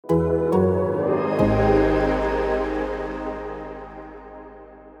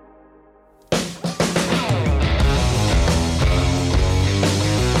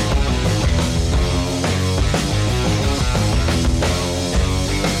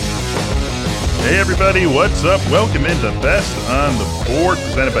Hey everybody, what's up? Welcome into Best on the Board,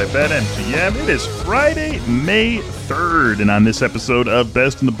 presented by BetMGM. It is Friday, May 3rd, and on this episode of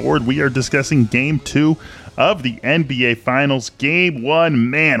Best on the Board, we are discussing Game 2 of the NBA Finals. Game 1,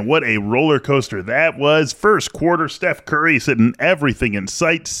 man, what a roller coaster that was. First quarter, Steph Curry hitting everything in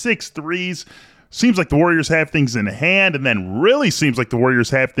sight, 6 threes. Seems like the Warriors have things in hand, and then really seems like the Warriors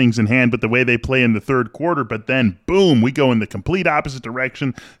have things in hand, but the way they play in the third quarter, but then, boom, we go in the complete opposite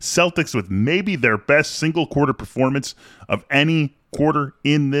direction. Celtics with maybe their best single quarter performance of any quarter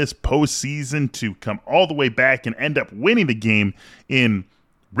in this postseason to come all the way back and end up winning the game in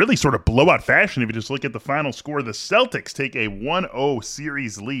really sort of blowout fashion. If you just look at the final score, the Celtics take a 1-0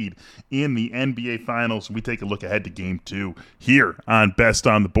 series lead in the NBA Finals. We take a look ahead to Game 2 here on Best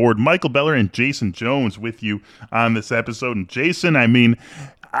on the Board. Michael Beller and Jason Jones with you on this episode. And Jason,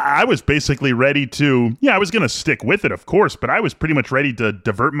 I was basically ready to, I was going to stick with it, of course, but I was pretty much ready to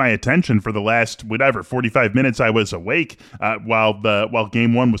divert my attention for the last, 45 minutes I was awake while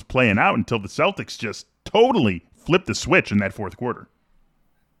Game 1 was playing out until the Celtics just totally flipped the switch in that fourth quarter.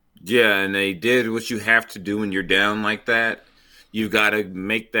 Yeah, and they did what you have to do when you're down like that. You've got to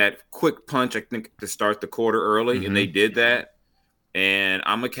make that quick punch, I think, to start the quarter early, and they did that. And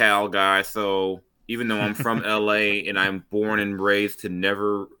I'm a Cal guy, so even though I'm from L.A. and I'm born and raised to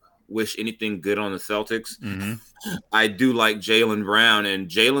never wish anything good on the Celtics, I do like Jaylen Brown, and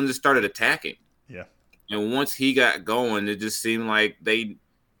Jaylen just started attacking. Yeah. And once he got going, it just seemed like the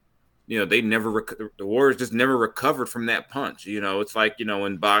Warriors just never recovered from that punch. It's like,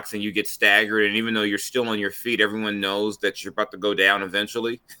 in boxing, you get staggered, and even though you're still on your feet, everyone knows that you're about to go down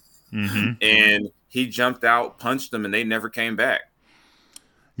eventually. And he jumped out, punched them, and they never came back.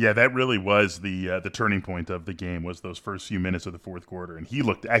 Yeah, that really was the turning point of the game, was those first few minutes of the fourth quarter, and he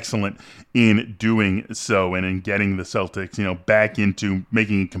looked excellent in doing so and in getting the Celtics, back into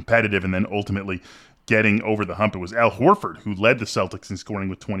making it competitive, and then ultimately getting over the hump. It was Al Horford who led the Celtics in scoring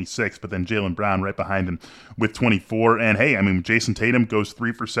with 26, but then Jaylen Brown right behind him with 24. And hey, Jason Tatum goes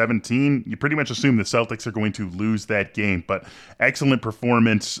 3 for 17. You pretty much assume the Celtics are going to lose that game, but excellent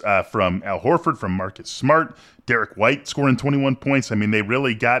performance from Al Horford, from Marcus Smart, Derek White scoring 21 points. They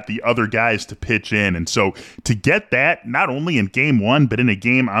really got the other guys to pitch in. And so to get that, not only in Game 1, but in a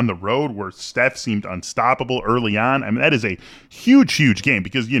game on the road where Steph seemed unstoppable early on, that is a huge, huge game,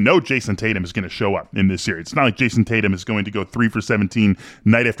 because Jason Tatum is going to show up in this series. It's not like Jason Tatum is going to go 3 for 17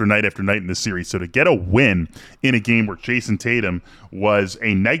 night after night after night in this series. So to get a win in a game where Jason Tatum was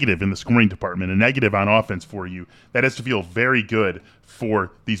a negative in the scoring department, a negative on offense for you, that has to feel very good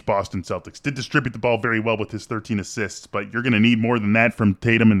for these Boston Celtics. Did distribute the ball very well with his 13 assists, but you're going to need more than that from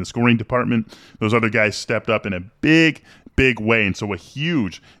Tatum in the scoring department. Those other guys stepped up in a big, big way, and so a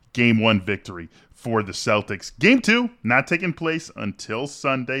huge Game 1 victory for the Celtics. Game 2 not taking place until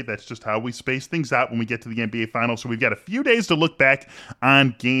Sunday. That's just how we space things out when we get to the NBA Finals. So we've got a few days to look back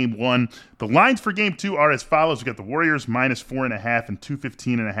on Game 1. The lines for Game 2 are as follows. We've got the Warriors minus 4.5 and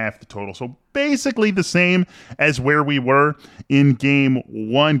 215.5 the total. So basically the same as where we were in Game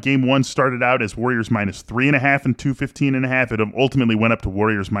 1. Game 1 started out as Warriors minus 3.5 and 215.5. It ultimately went up to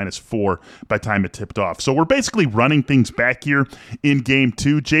Warriors minus 4 by the time it tipped off. So we're basically running things back here in Game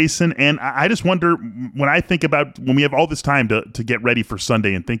 2, Jason. And I just wonder, when I think about, when we have all this time to get ready for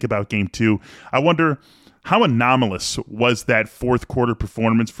Sunday and think about Game 2, I wonder, how anomalous was that fourth quarter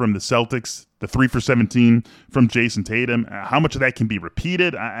performance from the Celtics, the 3 for 17 from Jason Tatum? How much of that can be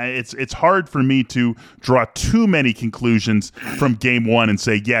repeated? It's hard for me to draw too many conclusions from Game 1 and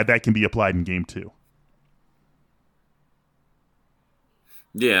say, yeah, that can be applied in Game 2.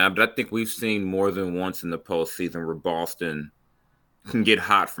 Yeah, but I think we've seen more than once in the postseason where Boston can get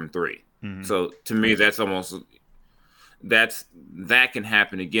hot from 3. So to me, that can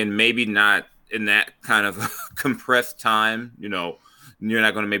happen again. Maybe not in that kind of compressed time. You're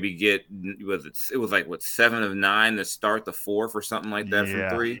not going to maybe get, it was like 7 of 9 to start the fourth or something like that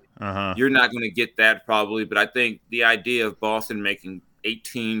from 3. You're not going to get that probably, but I think the idea of Boston making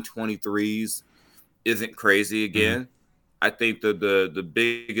 18 23s isn't crazy again. I think the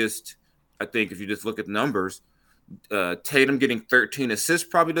biggest, I think if you just look at the numbers, Tatum getting 13 assists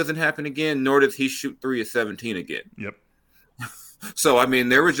probably doesn't happen again, nor does he shoot 3 of 17 again. Yep. So,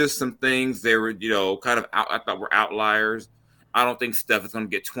 there were just some things they were, kind of I thought were outliers. I don't think Steph is going to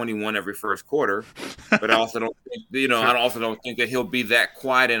get 21 every first quarter, but I also don't think, I also don't think that he'll be that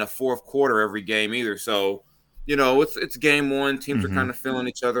quiet in a fourth quarter every game either. So, it's Game 1. Teams are kind of filling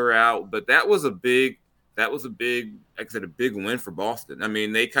each other out, but that was a big, like I said, a big win for Boston.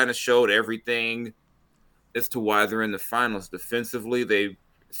 They kind of showed everything as to why they're in the finals. Defensively, they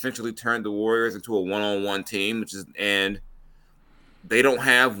essentially turned the Warriors into a one-on-one team, and they don't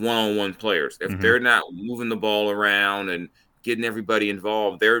have one-on-one players. If they're not moving the ball around and getting everybody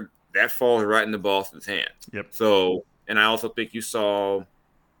involved, that falls right into Boston's hands. Yep. So, and I also think you saw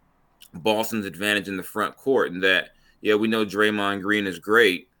Boston's advantage in the front court, and that, yeah, we know Draymond Green is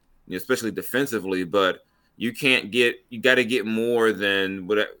great, especially defensively, but you got to get more than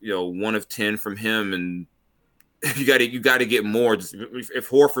 1 of 10 from him, and you got to get more. If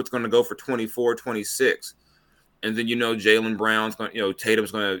Horford's going to go for 24, 26, and then Jaylen Brown's going,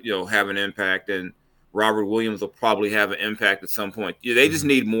 Tatum's going to have an impact, and Robert Williams will probably have an impact at some point. They just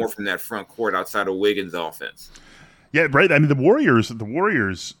need more from that front court outside of Wiggins' offense. Yeah, right. I mean, the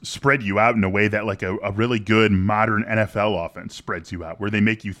Warriors spread you out in a way that like a really good modern NFL offense spreads you out, where they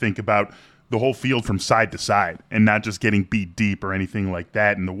make you think about the whole field from side to side and not just getting beat deep or anything like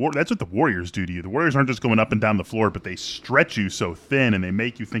that. And that's what the Warriors do to you. The Warriors aren't just going up and down the floor, but they stretch you so thin and they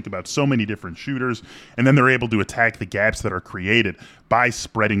make you think about so many different shooters. And then they're able to attack the gaps that are created by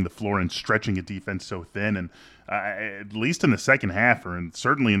spreading the floor and stretching a defense so thin. And at least in the second half, and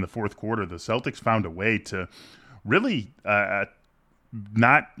certainly in the fourth quarter, the Celtics found a way to really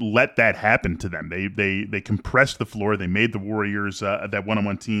not let that happen to them. They compressed the floor. They made the Warriors that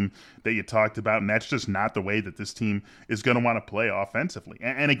one-on-one team that you talked about, and that's just not the way that this team is going to want to play offensively.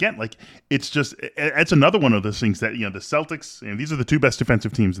 And again, like it's another one of those things that the Celtics, and these are the two best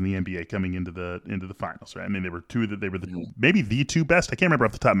defensive teams in the NBA coming into the finals, right? I mean, they were maybe the two best. I can't remember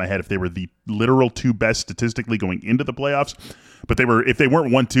off the top of my head if they were the literal two best statistically going into the playoffs, but if they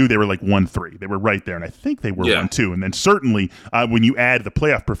weren't 1-2, they were like 1-3. They were right there, and I think they were 1-2. And then certainly when you add the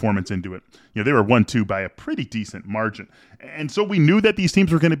playoff performance into it, they were 1-2 by a pretty decent margin. And so we knew that these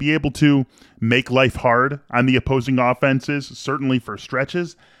teams were going to be able to make life hard on the opposing offenses, certainly for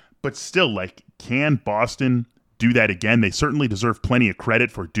stretches. But still, like, can Boston do that again? They certainly deserve plenty of credit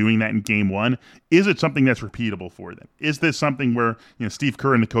for doing that in game one. Is it something that's repeatable for them? Is this something where Steve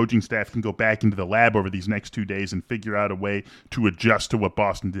Kerr and the coaching staff can go back into the lab over these next 2 days and figure out a way to adjust to what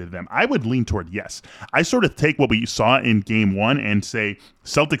Boston did to them? I would lean toward yes. I sort of take what we saw in game one and say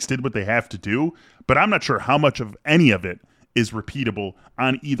Celtics did what they have to do, but I'm not sure how much of any of it is repeatable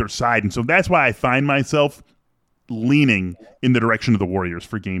on either side. And so that's why I find myself leaning in the direction of the Warriors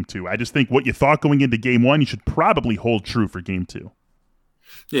for game two. I just think what you thought going into game one, you should probably hold true for game two.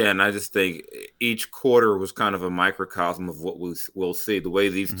 Yeah, and I just think each quarter was kind of a microcosm of what we'll see. The way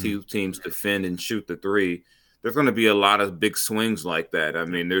these two teams defend and shoot the three, there's going to be a lot of big swings like that. I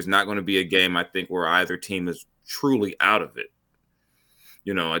mean, there's not going to be a game, I think, where either team is truly out of it.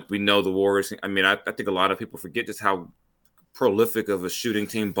 We know the Warriors. I mean, I think a lot of people forget just how prolific of a shooting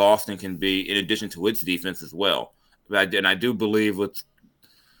team Boston can be in addition to its defense as well. And I do believe Al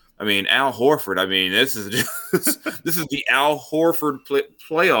Horford. I mean, this is the Al Horford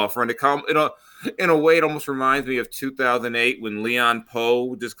playoff run. In a way, it almost reminds me of 2008 when Leon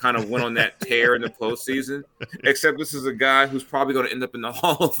Poe just kind of went on that tear in the postseason. Except this is a guy who's probably going to end up in the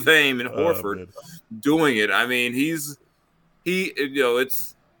Hall of Fame, and Horford doing it. I mean,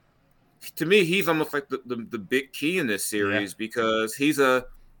 it's to me, he's almost like the big key in this series because he's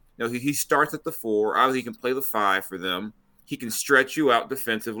he starts at the 4. Obviously, he can play the 5 for them. He can stretch you out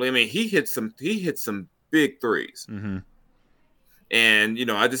defensively. I mean, he hit some big threes. Mm-hmm.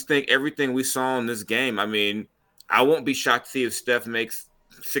 And, I just think everything we saw in this game, I mean, I won't be shocked to see if Steph makes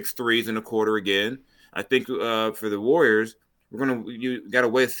 6 threes in a quarter again. I think for the Warriors, you got to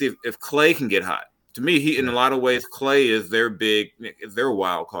wait to see if Klay can get hot. To me, in a lot of ways, Klay is their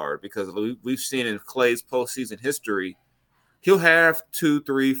wild card because we've seen in Klay's postseason history, he'll have 2,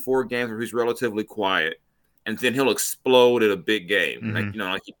 3, 4 games where he's relatively quiet, and then he'll explode at a big game,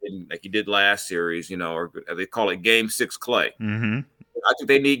 like he did last series, or they call it Game 6 Klay. Mm-hmm. I think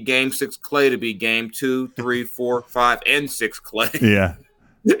they need Game 6 Klay to be Game 2, 3, 4, 5, and 6 Klay. Yeah,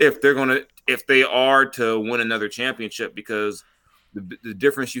 if they are to win another championship, because the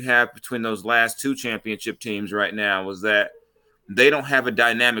difference you have between those last 2 championship teams right now is that they don't have a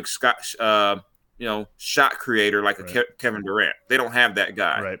dynamic shot creator like a Kevin Durant. They don't have that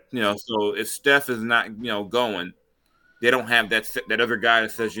guy. Right. So if Steph is not, going, they don't have that other guy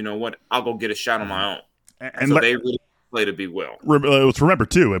that says, what, I'll go get a shot on my own. And so they really play to be well. Let's remember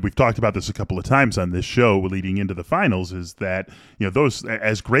too, and we've talked about this a couple of times on this show leading into the finals, is that those,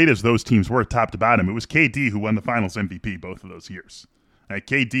 as great as those teams were top to bottom, it was KD who won the finals MVP both of those years.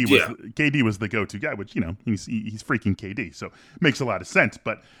 KD was the go-to guy, which, you know, he's freaking KD, so it makes a lot of sense.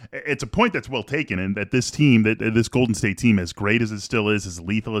 But it's a point that's well taken, and that this team, that this Golden State team, as great as it still is, as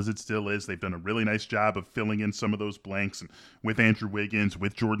lethal as it still is, they've done a really nice job of filling in some of those blanks, and with Andrew Wiggins,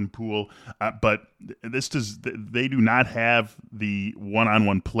 with Jordan Poole. But they do not have the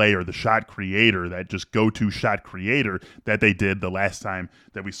one-on-one player, the shot creator, that just go-to shot creator that they did the last time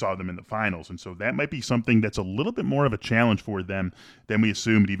that we saw them in the finals. And so that might be something that's a little bit more of a challenge for them than we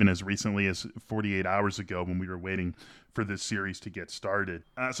assumed even as recently as 48 hours ago when we were waiting for this series to get started.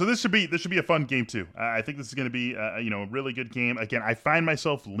 So this should be a fun game too. I think this is going to be a really good game. Again, I find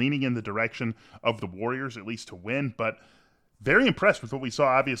myself leaning in the direction of the Warriors, at least to win, but very impressed with what we saw,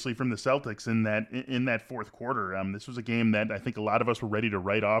 obviously, from the Celtics in that fourth quarter. This was a game that I think a lot of us were ready to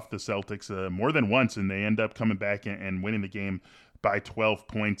write off the Celtics more than once, and they end up coming back and winning the game by 12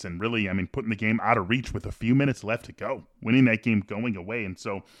 points, and really, I mean, putting the game out of reach with a few minutes left to go, winning that game going away. And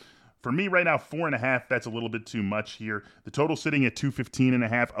so for me right now, 4.5, that's a little bit too much here. The total sitting at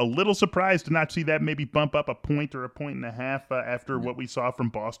 215.5. A little surprised to not see that maybe bump up a point or a point and a half after what we saw from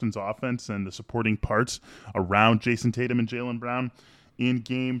Boston's offense and the supporting parts around Jason Tatum and Jaylen Brown in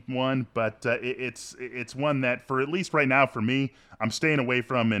game one. But it's one that, for at least right now for me, I'm staying away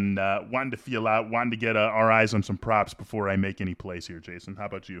from and wanting to feel out, wanting to get our eyes on some props before I make any plays here. Jason, how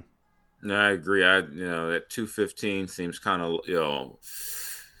about you? No, I agree. That 215 seems kind of,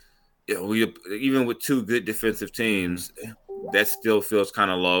 we even with two good defensive teams, that still feels kind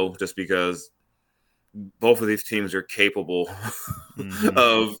of low, just because both of these teams are capable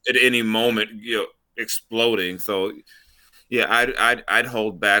of at any moment, exploding. So, yeah, I'd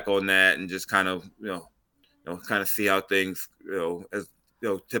hold back on that and just kind of kind of see how things as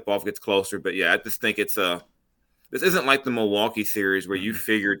tip off gets closer. But yeah, I just think this isn't like the Milwaukee series where you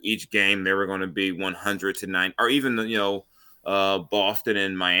figured each game they were going to be 100-9, or even Boston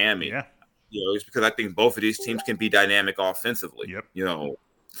and Miami. Yeah. It's because I think both of these teams can be dynamic offensively. Yep.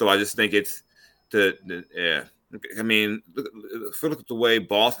 So I just think it's I mean, look at the way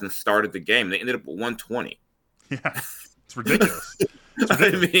Boston started the game. They ended up with 120. Yeah, it's ridiculous.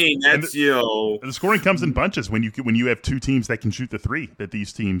 I mean, that's and the scoring comes in bunches when you have two teams that can shoot the three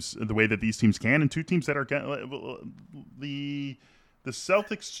the way that these teams can, and two teams that are the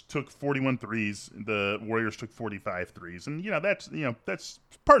Celtics took 41 threes, the Warriors took 45 threes, and that's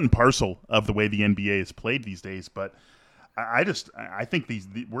part and parcel of the way the NBA is played these days. But I think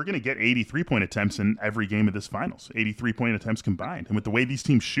we're going to get 83-point attempts in every game of this finals, 83-point attempts combined. And with the way these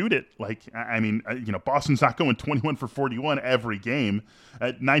teams shoot it, Boston's not going 21 for 41 every game.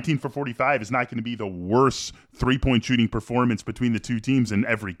 19 for 45 is not going to be the worst three-point shooting performance between the two teams in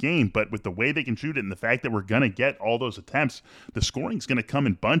every game. But with the way they can shoot it and the fact that we're going to get all those attempts, the scoring's going to come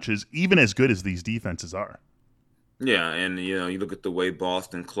in bunches, even as good as these defenses are. Yeah, and you look at the way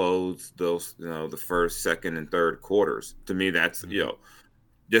Boston closed those, the first, second, and third quarters. To me, that's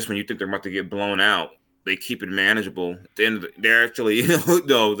just when you think they're about to get blown out, they keep it manageable. At the end, they're actually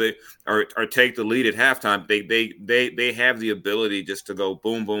they or take the lead at halftime. They have the ability just to go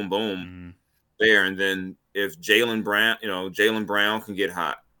boom, boom, boom there, and then if Jaylen Brown can get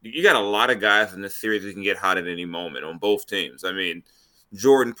hot, you got a lot of guys in this series that can get hot at any moment on both teams. I mean,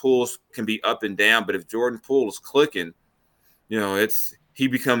 Jordan Poole can be up and down, but if Jordan Poole is clicking, he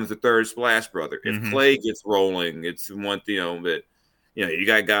becomes the third splash brother. If Clay gets rolling, it's one thing. But you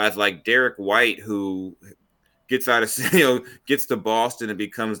got guys like Derek White who gets out of gets to Boston and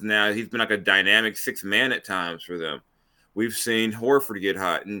becomes he's been like a dynamic six man at times for them. We've seen Horford get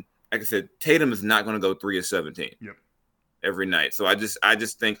hot, and like I said, Tatum is not going to go 3 of 17 every night. So I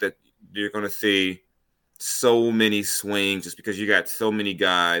just think that you're going to see so many swings just because you got so many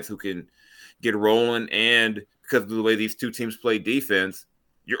guys who can get rolling, and because of the way these two teams play defense,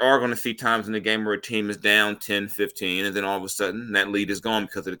 you are going to see times in the game where a team is down 10, 15, and then all of a sudden that lead is gone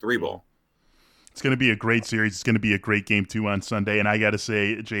because of the three ball. It's going to be a great series. It's going to be a great game, too, on Sunday. And I got to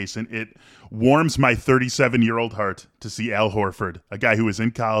say, Jason, it warms my 37-year-old heart to see Al Horford, a guy who was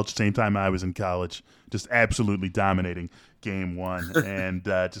in college, same time I was in college, just absolutely dominating game one. And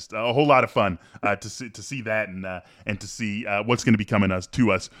just a whole lot of fun to see that and to see what's going to be coming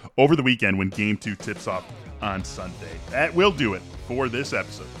to us over the weekend when game two tips off on Sunday. That will do it for this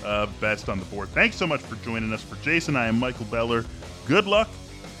episode of Best on the Board. Thanks so much for joining us. For Jason, I am Michael Beller. Good luck.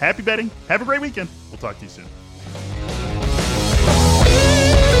 Happy betting. Have a great weekend. We'll talk to you soon.